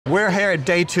We're here at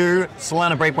day 2,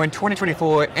 Solana Breakpoint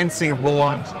 2024 in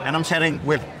Singapore, and I'm chatting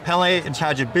with Pelle in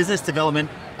charge of business development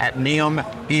at Neon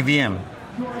EVM.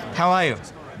 How are you?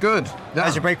 Good. Yeah.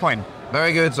 How's your breakpoint?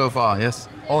 Very good so far, yes.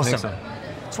 Awesome. So.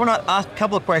 Just want to ask a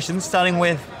couple of questions, starting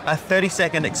with a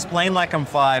 30-second explain like I'm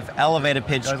 5 elevator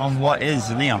pitch on what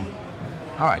is Neon.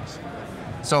 All right.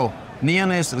 So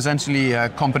Neon is essentially a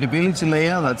compatibility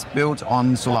layer that's built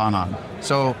on Solana.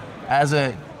 So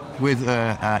with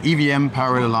EVM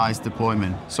parallelized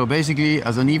deployment. So basically,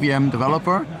 as an EVM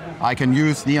developer, I can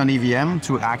use Neon EVM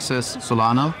to access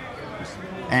Solana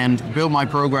and build my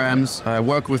programs,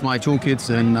 work with my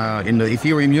toolkits in the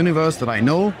Ethereum universe that I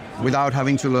know without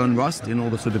having to learn Rust in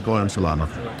order to deploy on Solana.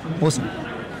 Awesome.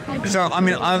 So, I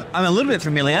mean, I'm a little bit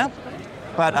familiar,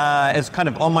 but it's kind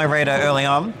of on my radar early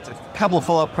on. A couple of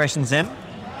follow-up questions in.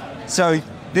 So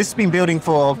this has been building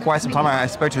for quite some time. I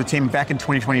spoke to the team back in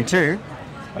 2022.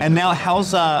 And now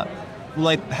how's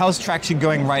traction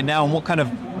going right now, and what kind of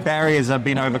barriers have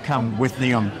been overcome with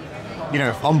Neon? You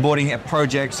know, onboarding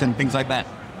projects and things like that.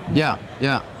 Yeah,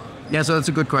 so that's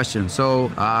a good question. So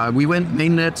we went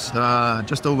mainnet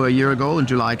just over a year ago in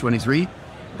July 23,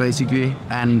 basically.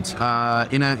 And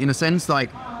in a sense, like,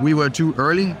 we were too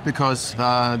early because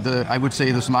I would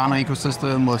say the Solana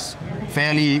ecosystem was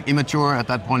fairly immature at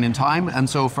that point in time. And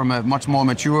so from a much more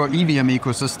mature EVM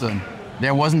ecosystem,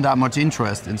 there wasn't that much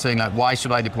interest in saying, like, why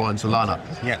should I deploy in Solana?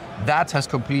 Yeah. That has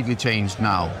completely changed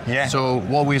now. Yeah. So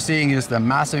what we're seeing is the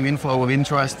massive inflow of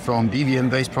interest from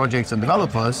EVM-based projects and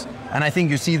developers. And I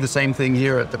think you see the same thing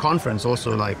here at the conference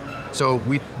also. Like, so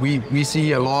we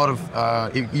see a lot of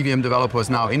EVM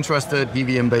developers now interested,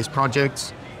 EVM-based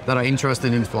projects that are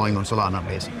interested in deploying on Solana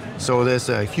basically. So there's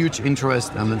a huge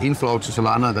interest and an inflow to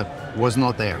Solana that was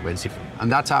not there basically.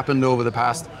 And that's happened over the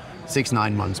past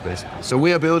 6-9 months basically. So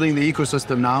we are building the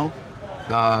ecosystem now,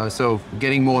 so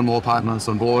getting more and more partners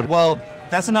on board. Well,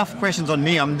 that's enough questions on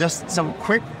me. I'm just some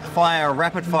quick fire,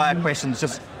 rapid fire questions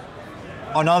just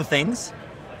on other things.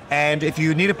 And if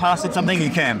you need to pass it something, you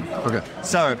can. Okay.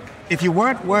 So if you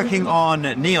weren't working on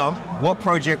Neon, what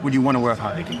project would you want to work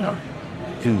on?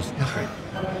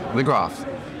 The graph.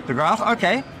 The graph,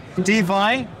 okay.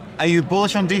 DeFi, are you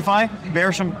bullish on DeFi?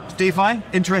 Bearish on DeFi?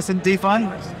 Interested in DeFi?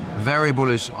 Very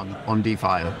bullish on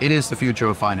DeFi. It is the future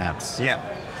of finance. Yeah.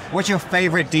 What's your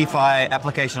favorite DeFi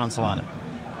application on Solana?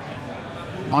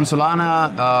 On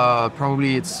Solana,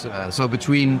 probably it's so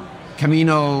between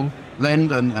Camino,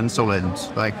 Lend, and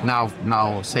Solend. Like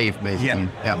now safe basically.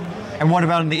 Yeah. And what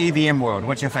about in the EVM world?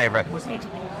 What's your favorite?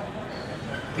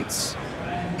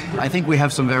 I think we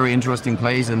have some very interesting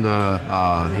plays in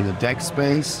the DEX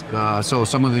space. So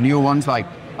some of the new ones, like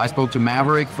I spoke to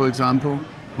Maverick, for example,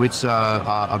 which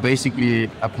are basically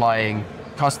applying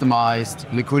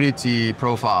customized liquidity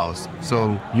profiles.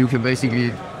 So you can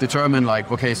basically determine, like,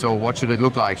 okay, so what should it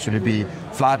look like? Should it be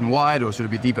flat and wide, or should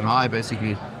it be deep and high,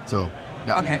 basically? So,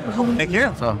 yeah. Okay, thank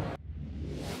you. So.